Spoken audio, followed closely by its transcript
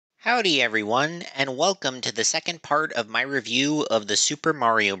Howdy everyone, and welcome to the second part of my review of the Super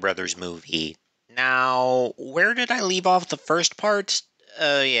Mario Bros. Movie. Now, where did I leave off the first part?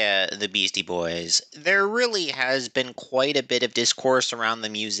 Oh yeah, the Beastie Boys. There really has been quite a bit of discourse around the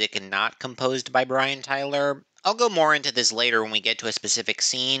music not composed by Brian Tyler. I'll go more into this later when we get to a specific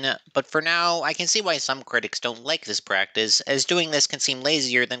scene, but for now, I can see why some critics don't like this practice, as doing this can seem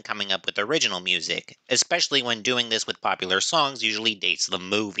lazier than coming up with original music, especially when doing this with popular songs usually dates the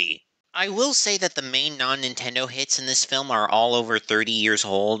movie. I will say that the main non-Nintendo hits in this film are all over 30 years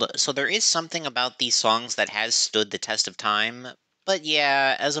old, so there is something about these songs that has stood the test of time. But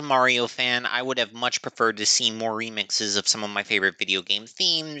yeah, as a Mario fan, I would have much preferred to see more remixes of some of my favorite video game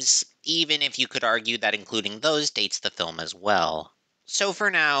themes, even if you could argue that including those dates the film as well. So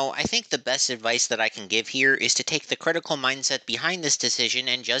for now, I think the best advice that I can give here is to take the critical mindset behind this decision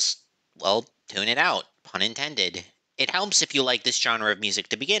and just, well, tune it out, pun intended. It helps if you like this genre of music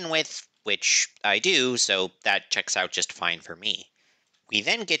to begin with, which I do, so that checks out just fine for me. We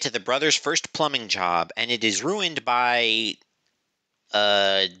then get to the brothers' first plumbing job, and it is ruined by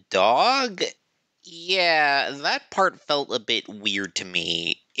a dog? Yeah, that part felt a bit weird to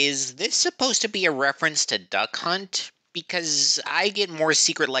me. Is this supposed to be a reference to Duck Hunt? Because I get more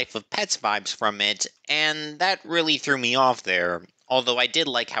Secret Life of Pets vibes from it, and that really threw me off there. Although I did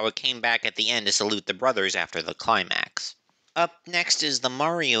like how it came back at the end to salute the brothers after the climax. Up next is the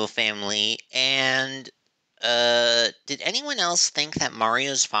Mario family, and did anyone else think that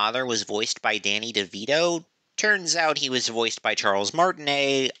Mario's father was voiced by Danny DeVito? Turns out he was voiced by Charles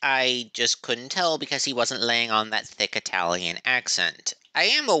Martinet. I just couldn't tell because he wasn't laying on that thick Italian accent. I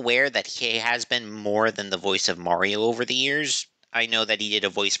am aware that he has been more than the voice of Mario over the years. I know that he did a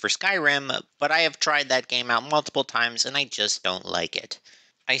voice for Skyrim, but I have tried that game out multiple times and I just don't like it.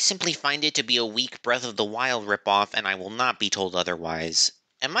 I simply find it to be a weak Breath of the Wild ripoff, and I will not be told otherwise.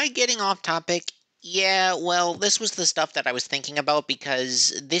 Am I getting off topic? Yeah, well, this was the stuff that I was thinking about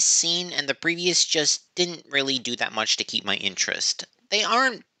because this scene and the previous just didn't really do that much to keep my interest. They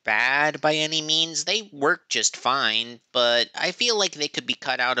aren't bad by any means, they work just fine, but I feel like they could be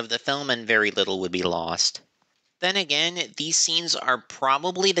cut out of the film and very little would be lost. Then again, these scenes are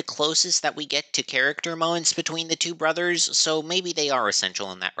probably the closest that we get to character moments between the two brothers, so maybe they are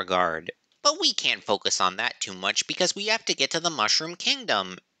essential in that regard. But we can't focus on that too much because we have to get to the Mushroom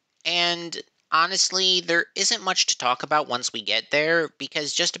Kingdom. And honestly, there isn't much to talk about once we get there,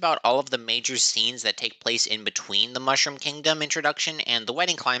 because just about all of the major scenes that take place in between the Mushroom Kingdom introduction and the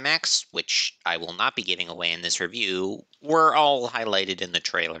wedding climax, which I will not be giving away in this review, were all highlighted in the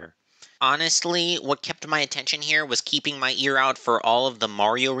trailer. Honestly, what kept my attention here was keeping my ear out for all of the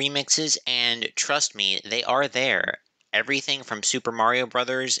Mario remixes, and trust me, they are there. Everything from Super Mario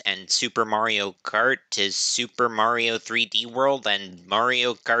Bros. And Super Mario Kart to Super Mario 3D World and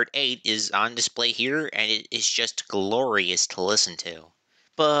Mario Kart 8 is on display here, and it is just glorious to listen to.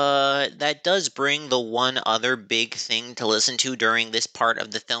 But that does bring the one other big thing to listen to during this part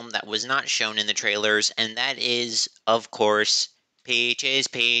of the film that was not shown in the trailers, and that is, of course, Peaches,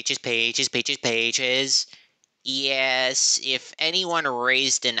 Peaches, Peaches, Peaches, Peaches. Yes, if anyone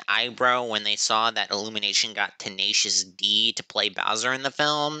raised an eyebrow when they saw that Illumination got Tenacious D to play Bowser in the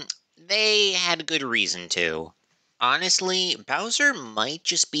film, they had good reason to. Honestly, Bowser might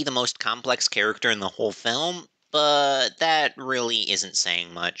just be the most complex character in the whole film, but that really isn't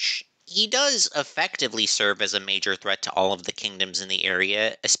saying much. He does effectively serve as a major threat to all of the kingdoms in the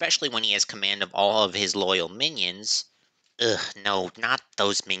area, especially when he has command of all of his loyal minions. Ugh, no, not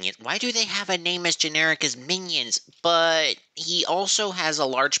those minions. Why do they have a name as generic as minions? But he also has a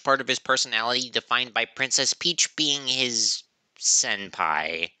large part of his personality defined by Princess Peach being his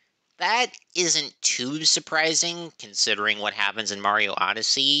senpai. That isn't too surprising, considering what happens in Mario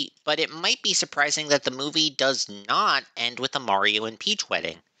Odyssey, but it might be surprising that the movie does not end with a Mario and Peach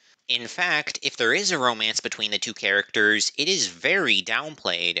wedding. In fact, if there is a romance between the two characters, it is very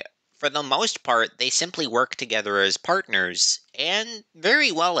downplayed. For the most part, they simply work together as partners, and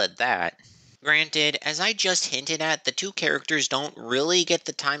very well at that. Granted, as I just hinted at, the two characters don't really get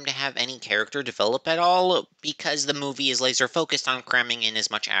the time to have any character develop at all, because the movie is laser focused on cramming in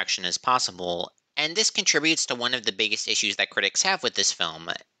as much action as possible, and this contributes to one of the biggest issues that critics have with this film.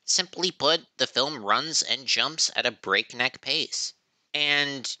 Simply put, the film runs and jumps at a breakneck pace.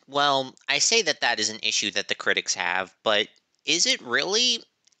 And, well, I say that that is an issue that the critics have, but is it really?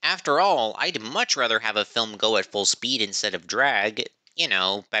 After all, I'd much rather have a film go at full speed instead of drag. You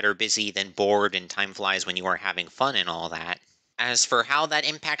know, better busy than bored and time flies when you are having fun and all that. As for how that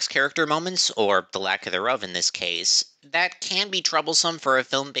impacts character moments, or the lack thereof in this case, that can be troublesome for a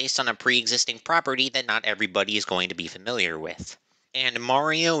film based on a pre existing property that not everybody is going to be familiar with. And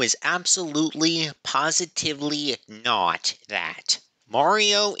Mario is absolutely, positively not that.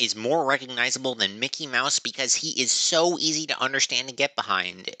 Mario is more recognizable than Mickey Mouse because he is so easy to understand and get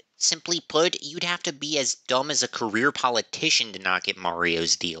behind. Simply put, you'd have to be as dumb as a career politician to not get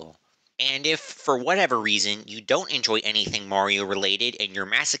Mario's deal. And if, for whatever reason, you don't enjoy anything Mario related and your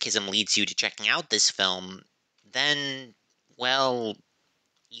masochism leads you to checking out this film, then, well,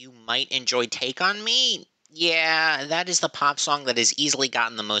 you might enjoy Take on Me? Yeah, that is the pop song that has easily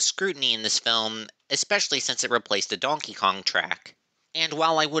gotten the most scrutiny in this film, especially since it replaced the Donkey Kong track. And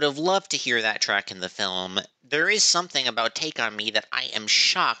while I would have loved to hear that track in the film, there is something about Take on Me that I am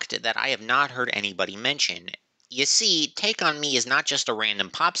shocked that I have not heard anybody mention. You see, Take on Me is not just a random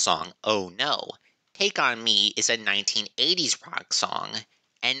pop song, oh no. Take on Me is a 1980s rock song,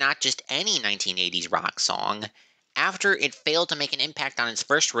 and not just any 1980s rock song. After it failed to make an impact on its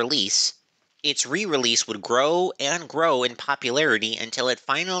first release, its re-release would grow and grow in popularity until it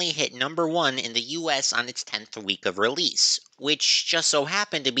finally hit number one in the US on its 10th week of release, which just so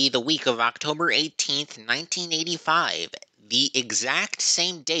happened to be the week of October 18th, 1985, the exact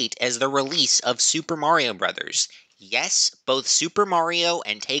same date as the release of Super Mario Bros. Yes, both Super Mario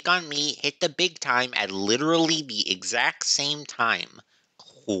and Take on Me hit the big time at literally the exact same time.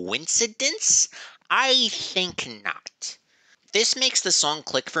 Coincidence? I think not. This makes the song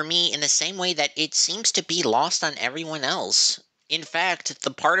click for me in the same way that it seems to be lost on everyone else. In fact,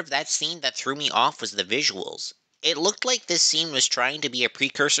 the part of that scene that threw me off was the visuals. It looked like this scene was trying to be a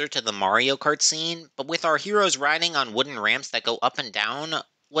precursor to the Mario Kart scene, but with our heroes riding on wooden ramps that go up and down.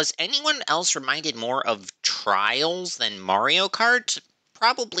 Was anyone else reminded more of Trials than Mario Kart?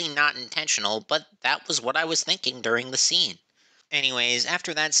 Probably not intentional, but that was what I was thinking during the scene. Anyways,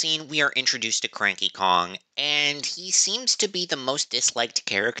 after that scene, we are introduced to Cranky Kong, and he seems to be the most disliked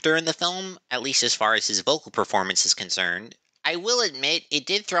character in the film, at least as far as his vocal performance is concerned. I will admit, it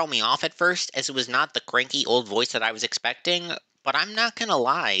did throw me off at first, as it was not the cranky old voice that I was expecting, but I'm not gonna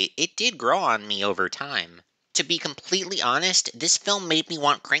lie, it did grow on me over time. To be completely honest, this film made me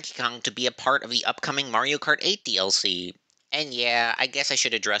want Cranky Kong to be a part of the upcoming Mario Kart 8 DLC. And yeah, I guess I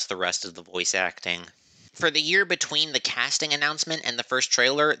should address the rest of the voice acting. For the year between the casting announcement and the first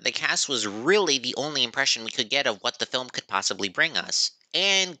trailer, the cast was really the only impression we could get of what the film could possibly bring us.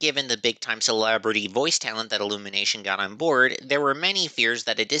 And given the big time celebrity voice talent that Illumination got on board, there were many fears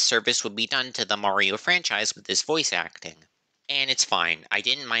that a disservice would be done to the Mario franchise with this voice acting. And it's fine, I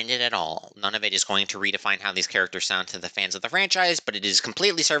didn't mind it at all. None of it is going to redefine how these characters sound to the fans of the franchise, but it is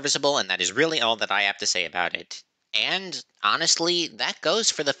completely serviceable, and that is really all that I have to say about it. And, honestly, that goes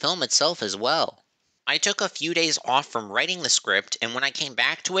for the film itself as well. I took a few days off from writing the script, and when I came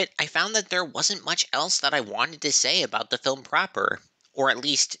back to it, I found that there wasn't much else that I wanted to say about the film proper. Or at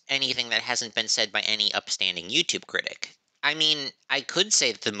least anything that hasn't been said by any upstanding YouTube critic. I mean, I could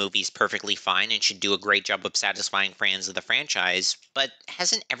say that the movie's perfectly fine and should do a great job of satisfying fans of the franchise, but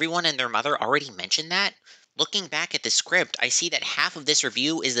hasn't everyone and their mother already mentioned that? Looking back at the script, I see that half of this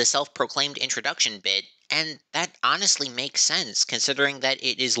review is the self-proclaimed introduction bit, and that honestly makes sense, considering that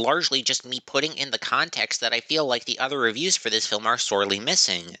it is largely just me putting in the context that I feel like the other reviews for this film are sorely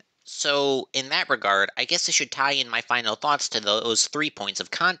missing. So, in that regard, I guess I should tie in my final thoughts to those 3 points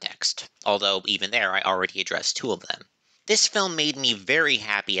of context, although even there I already addressed two of them. This film made me very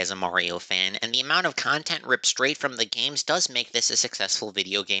happy as a Mario fan, and the amount of content ripped straight from the games does make this a successful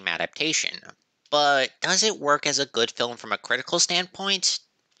video game adaptation. But does it work as a good film from a critical standpoint?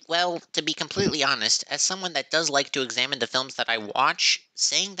 Well, to be completely honest, as someone that does like to examine the films that I watch,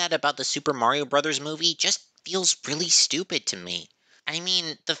 saying that about the Super Mario Bros. Movie just feels really stupid to me. I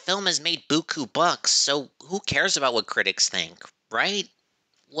mean, the film has made buku bucks, so who cares about what critics think, right?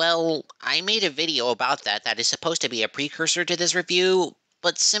 Well, I made a video about that is supposed to be a precursor to this review,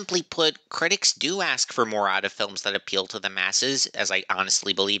 but simply put, critics do ask for more out of films that appeal to the masses, as I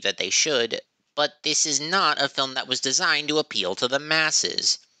honestly believe that they should, but this is not a film that was designed to appeal to the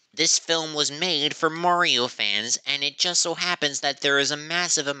masses. This film was made for Mario fans, and it just so happens that there is a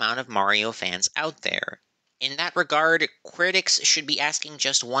massive amount of Mario fans out there. In that regard, critics should be asking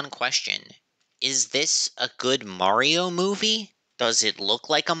just one question. Is this a good Mario movie? Does it look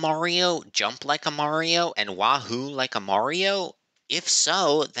like a Mario, jump like a Mario, and wahoo like a Mario? If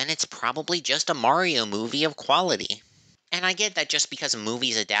so, then it's probably just a Mario movie of quality. And I get that just because a movie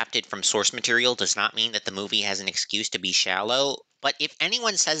is adapted from source material does not mean that the movie has an excuse to be shallow, but if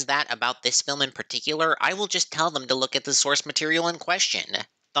anyone says that about this film in particular, I will just tell them to look at the source material in question.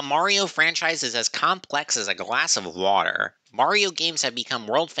 The Mario franchise is as complex as a glass of water. Mario games have become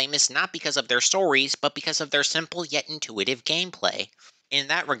world famous not because of their stories, but because of their simple yet intuitive gameplay. In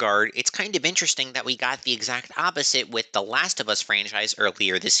that regard, it's kind of interesting that we got the exact opposite with the Last of Us franchise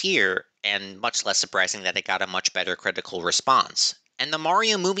earlier this year, and much less surprising that it got a much better critical response. And the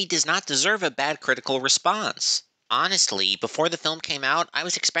Mario movie does not deserve a bad critical response. Honestly, before the film came out, I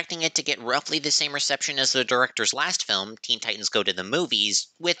was expecting it to get roughly the same reception as the director's last film, Teen Titans Go to the Movies,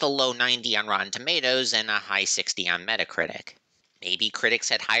 with a low 90 on Rotten Tomatoes and a high 60 on Metacritic. Maybe critics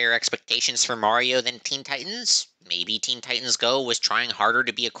had higher expectations for Mario than Teen Titans? Maybe Teen Titans Go was trying harder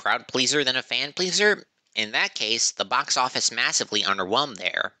to be a crowd pleaser than a fan pleaser? In that case, the box office massively underwhelmed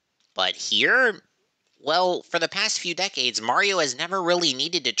there. But here? Well, for the past few decades, Mario has never really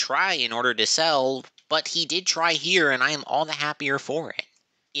needed to try in order to sell, but he did try here, and I am all the happier for it.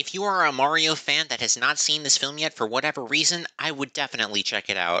 If you are a Mario fan that has not seen this film yet for whatever reason, I would definitely check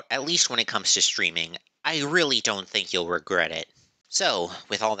it out, at least when it comes to streaming. I really don't think you'll regret it. So,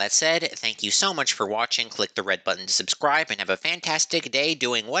 with all that said, thank you so much for watching. Click the red button to subscribe and have a fantastic day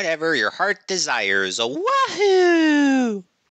doing whatever your heart desires. Wahoo!